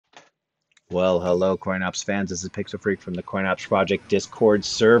Well, hello, CoinOPS fans. This is Pixel Freak from the CoinOPS Project Discord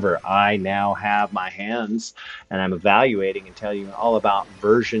server. I now have my hands and I'm evaluating and telling you all about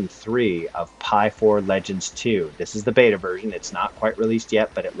version 3 of Pi4 Legends 2. This is the beta version. It's not quite released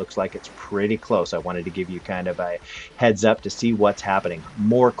yet, but it looks like it's pretty close. I wanted to give you kind of a heads up to see what's happening.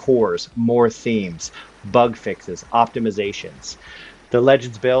 More cores, more themes, bug fixes, optimizations. The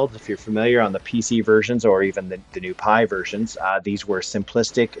Legends builds, if you're familiar on the PC versions or even the new Pi versions, these were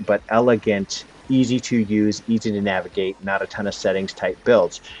simplistic but elegant, easy to use, easy to navigate, not a ton of settings type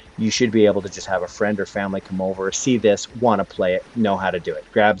builds. You should be able to just have a friend or family come over, see this, want to play it, know how to do it.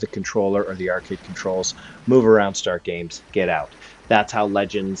 Grab the controller or the arcade controls, move around, start games, get out. That's how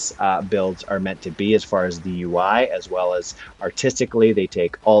Legends builds are meant to be as far as the UI, as well as artistically. They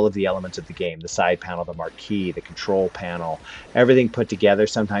take all of the elements of the game, the side panel, the marquee, the control panel, everything put together,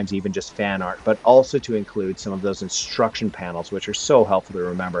 sometimes even just fan art, but also to include some of those instruction panels, which are so helpful to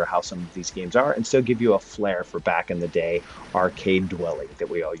remember how some of these games are and still give you a flair for back in the day arcade dwelling that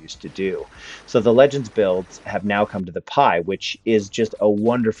we all used to do. So the Legends builds have now come to the Pi, which is just a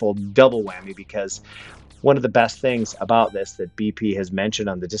wonderful double whammy because one of the best things about this that BP has mentioned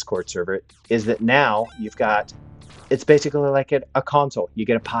on the Discord server is that now you've got it's basically like a console. You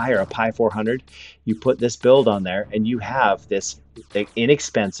get a Pi or a Pi 400, you put this build on there, and you have this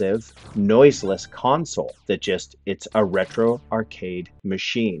inexpensive, noiseless console that just, it's a retro arcade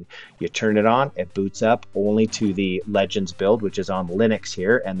machine. You turn it on, it boots up only to the Legends build, which is on Linux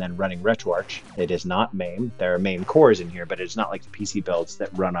here, and then running RetroArch. It is not MAME. There are MAME cores in here, but it's not like the PC builds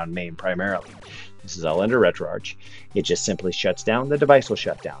that run on MAME primarily. This is all under RetroArch. It just simply shuts down. The device will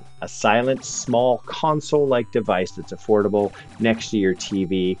shut down. A silent, small console-like device that's affordable next to your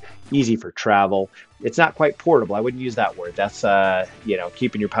TV, easy for travel. It's not quite portable. I wouldn't use that word. That's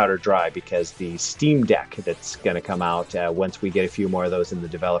keeping your powder dry, because the Steam Deck that's going to come out once we get a few more of those in the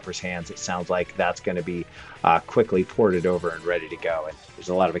developers' hands, it sounds like that's going to be quickly ported over and ready to go. And there's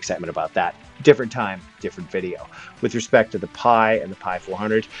a lot of excitement about that. Different time, different video. With respect to the Pi and the Pi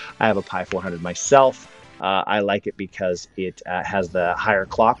 400, I have a Pi 400 myself. I like it because it has the higher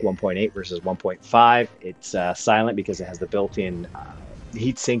clock, 1.8 versus 1.5. It's silent because it has the built-in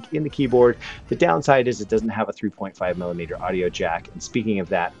heatsink in the keyboard. The downside is it doesn't have a 3.5 millimeter audio jack. And speaking of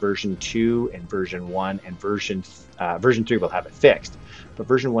that, version 2 and version 1 and version 3 will have it fixed. But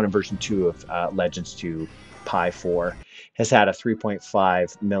version 1 and version 2 of Legends 2 Pi 4 has had a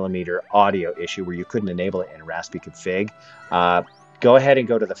 3.5 millimeter audio issue where you couldn't enable it in Raspy config. Go ahead and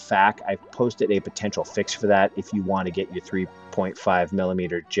go to the FAQ. I've posted a potential fix for that if you want to get your 3.5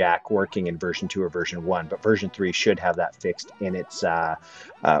 millimeter jack working in version 2 or version 1, but version 3 should have that fixed in its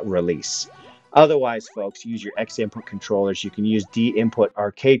release. Otherwise, folks, use your X input controllers. You can use D input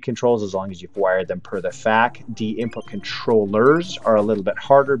arcade controls as long as you've wired them per the FAQ. D input controllers are a little bit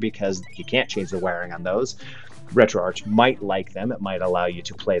harder because you can't change the wiring on those. RetroArch might like them. It might allow you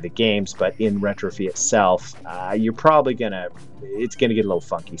to play the games, but in RetroPie itself, you're probably it's gonna get a little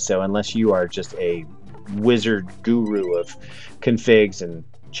funky. So unless you are just a wizard guru of configs and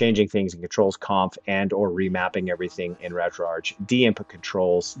changing things in controls conf and or remapping everything in RetroArch, D input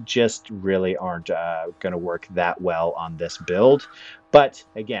controls just really aren't going to work that well on this build. But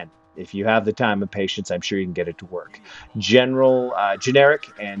again, if you have the time and patience, I'm sure you can get it to work. Generic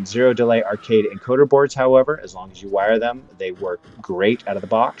and zero delay arcade encoder boards, however, as long as you wire them, they work great out of the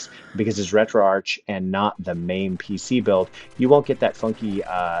box. Because it's RetroArch and not the main PC build, you won't get that funky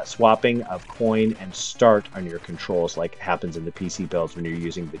swapping of coin and start on your controls like happens in the PC builds when you're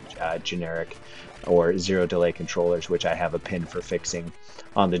using the generic or zero delay controllers, which I have a pin for fixing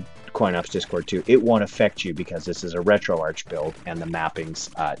on the CoinOPS Discord too. It won't affect you because this is a RetroArch build and the mappings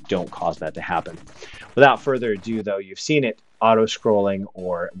don't cause that to happen. Without further ado, though, you've seen it auto scrolling,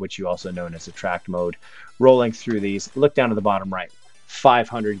 or which you also know as attract mode, rolling through these. Look down to the bottom right,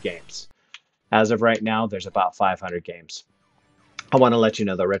 500 games. As of right now, there's about 500 games. I want to let you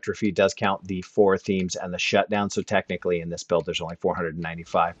know the RetroPie does count the 4 themes and the shutdown, so technically in this build there's only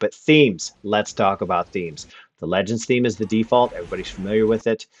 495. But themes, let's talk about themes. The Legends theme is the default. Everybody's familiar with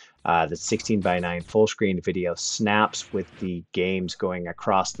it. The 16:9 full screen video snaps with the games going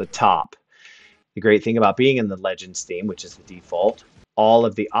across the top. The great thing about being in the Legends theme, which is the default, all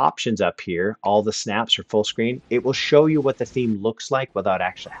of the options up here, all the snaps are full screen. It will show you what the theme looks like without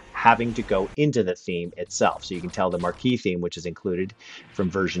actually having to go into the theme itself. So you can tell the marquee theme, which is included from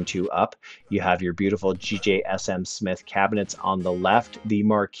version 2 up. You have your beautiful GJSM Smith cabinets on the left, the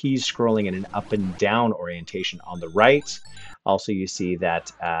marquees scrolling in an up and down orientation on the right. Also, you see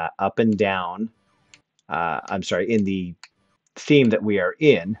that up and down, in the theme that we are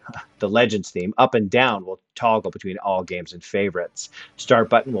in, the Legends theme, up and down will toggle between all games and favorites. Start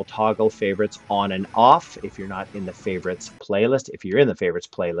button will toggle favorites on and off if you're not in the favorites playlist. If you're in the favorites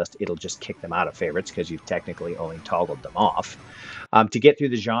playlist, it'll just kick them out of favorites because you've technically only toggled them off. To get through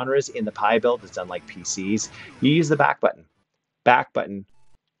the genres in the Pi build, it's unlike PCs, you use the back button. Back button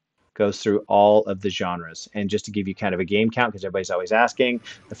goes through all of the genres. And just to give you kind of a game count, because everybody's always asking,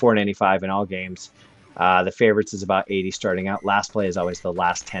 the 495 in all games. The favorites is about 80 starting out. Last play is always the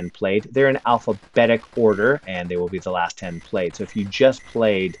last 10 played. They're in alphabetic order, and they will be the last 10 played. So if you just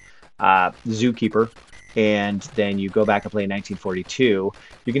played Zookeeper, and then you go back and play 1942,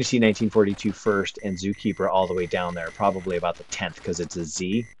 you're going to see 1942 first and Zookeeper all the way down there, probably about the 10th because it's a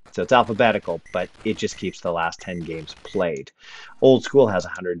Z. So it's alphabetical, but it just keeps the last 10 games played. Old School has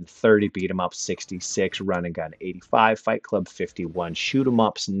 130, Beat 'em Up 66, Run and Gun 85, Fight Club 51, Shoot 'em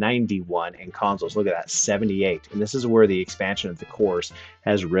Ups 91, and consoles, look at that, 78. And this is where the expansion of the course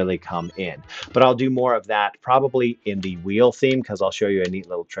has really come in. But I'll do more of that probably in the wheel theme because I'll show you a neat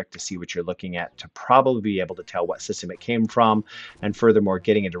little trick to see what you're looking at to probably be able to tell what system it came from. And furthermore,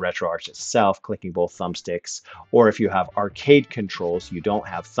 getting into RetroArch itself, clicking both thumbsticks, or if you have arcade controls, you don't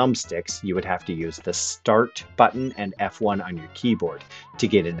have thumbsticks, you would have to use the Start button and F1 on your keyboard to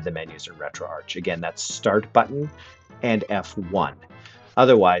get into the menus in RetroArch. Again, that's Start button and F1.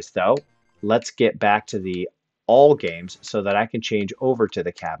 Otherwise, though, let's get back to the all games so that I can change over to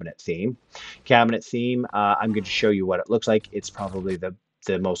the cabinet theme. Cabinet theme, I'm going to show you what it looks like. It's probably the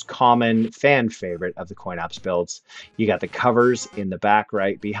most common fan favorite of the CoinOPS builds. You got the covers in the back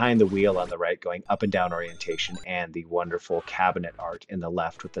right, behind the wheel on the right, going up and down orientation, and the wonderful cabinet art in the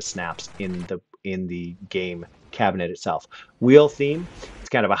left with the snaps in the game cabinet itself. Wheel theme, it's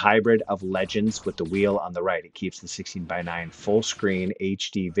kind of a hybrid of Legends with the wheel on the right. It keeps the 16:9 full screen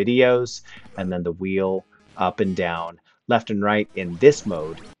HD videos, and then the wheel up and down, left and right in this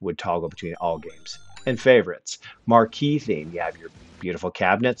mode would toggle between all games. And favorites, marquee theme, you have your beautiful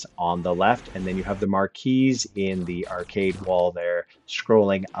cabinets on the left, and then you have the marquees in the arcade wall there,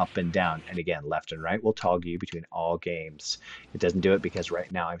 scrolling up and down. And again, left and right will toggle you between all games. It doesn't do it because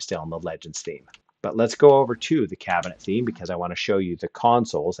right now I'm still on the Legends theme. But let's go over to the cabinet theme because I want to show you the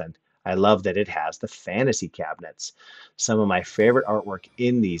consoles, and I love that it has the fantasy cabinets. Some of my favorite artwork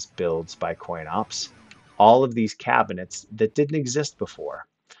in these builds by CoinOPS. All of these cabinets that didn't exist before.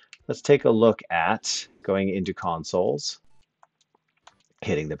 Let's take a look at going into consoles,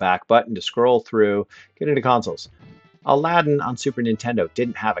 hitting the back button to scroll through, get into consoles. Aladdin on Super Nintendo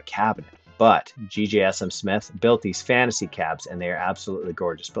didn't have a cabinet, but GJSM Smith built these fantasy cabs, and they are absolutely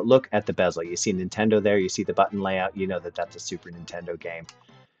gorgeous. But look at the bezel. You see Nintendo there, you see the button layout, you know that that's a Super Nintendo game.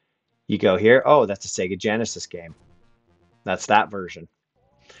 You go here, oh, that's a Sega Genesis game. That's that version.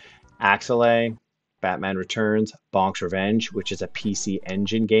 Axelay, Batman Returns, Bonk's Revenge, which is a PC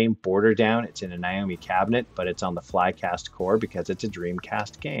Engine game, Border Down. It's in a Naomi cabinet, but it's on the Flycast core because it's a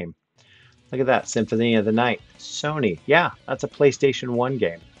Dreamcast game. Look at that, Symphony of the Night. Sony, yeah, that's a PlayStation 1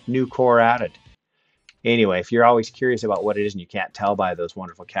 game. New core added. Anyway, if you're always curious about what it is and you can't tell by those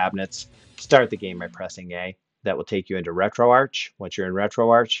wonderful cabinets, start the game by pressing A. That will take you into RetroArch. Once you're in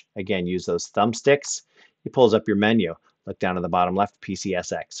RetroArch, again, use those thumbsticks. It pulls up your menu. Look down to the bottom left,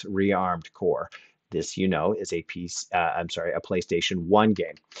 PCSX, rearmed core. This, you know, is a PlayStation 1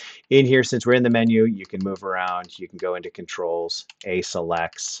 game. In here, since we're in the menu, you can move around. You can go into controls. A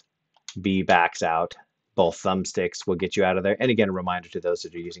selects, B backs out. Both thumbsticks will get you out of there. And again, a reminder to those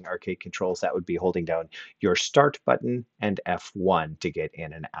that are using arcade controls, that would be holding down your Start button and F1 to get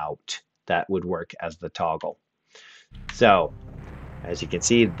in and out. That would work as the toggle. So, as you can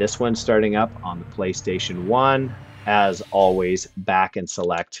see, this one's starting up on the PlayStation 1. As always, back and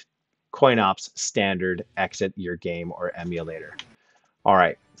select CoinOPS standard, exit your game or emulator. All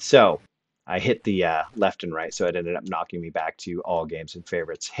right, so I hit the left and right, so it ended up knocking me back to all games and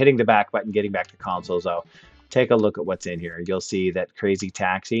favorites. Hitting the back button, getting back to consoles, though, take a look at what's in here. You'll see that Crazy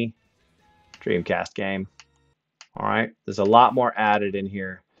Taxi, Dreamcast game. All right, there's a lot more added in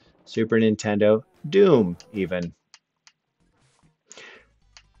here. Super Nintendo, Doom even.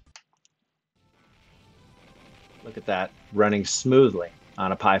 Look at that, running smoothly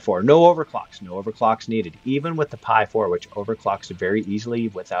on a Pi4. No overclocks needed. Even with the Pi4, which overclocks very easily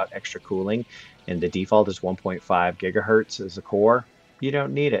without extra cooling, and the default is 1.5 gigahertz as a core, you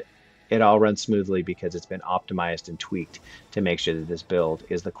don't need it. It all runs smoothly because it's been optimized and tweaked to make sure that this build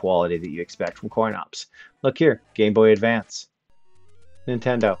is the quality that you expect from CoinOPS. Look here, Game Boy Advance,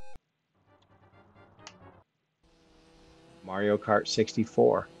 Nintendo, Mario Kart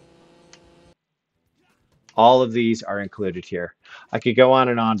 64. All of these are included here. I could go on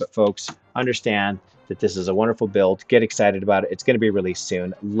and on, but folks, understand that this is a wonderful build. Get excited about it. It's going to be released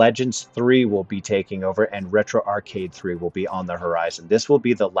soon. Legends 3 will be taking over, and RetroArch 3 will be on the horizon. This will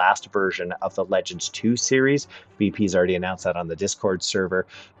be the last version of the Legends 2 series. BP's already announced that on the Discord server.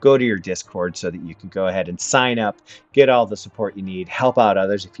 Go to your Discord so that you can go ahead and sign up, get all the support you need, help out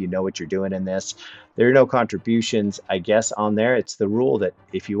others if you know what you're doing in this. There are no contributions, I guess, on there. It's the rule that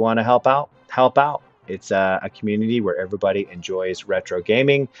if you want to help out, help out. It's a community where everybody enjoys retro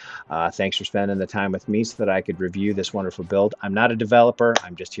gaming. Thanks for spending the time with me so that I could review this wonderful build. I'm not a developer.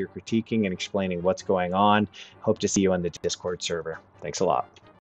 I'm just here critiquing and explaining what's going on. Hope to see you on the Discord server. Thanks a lot.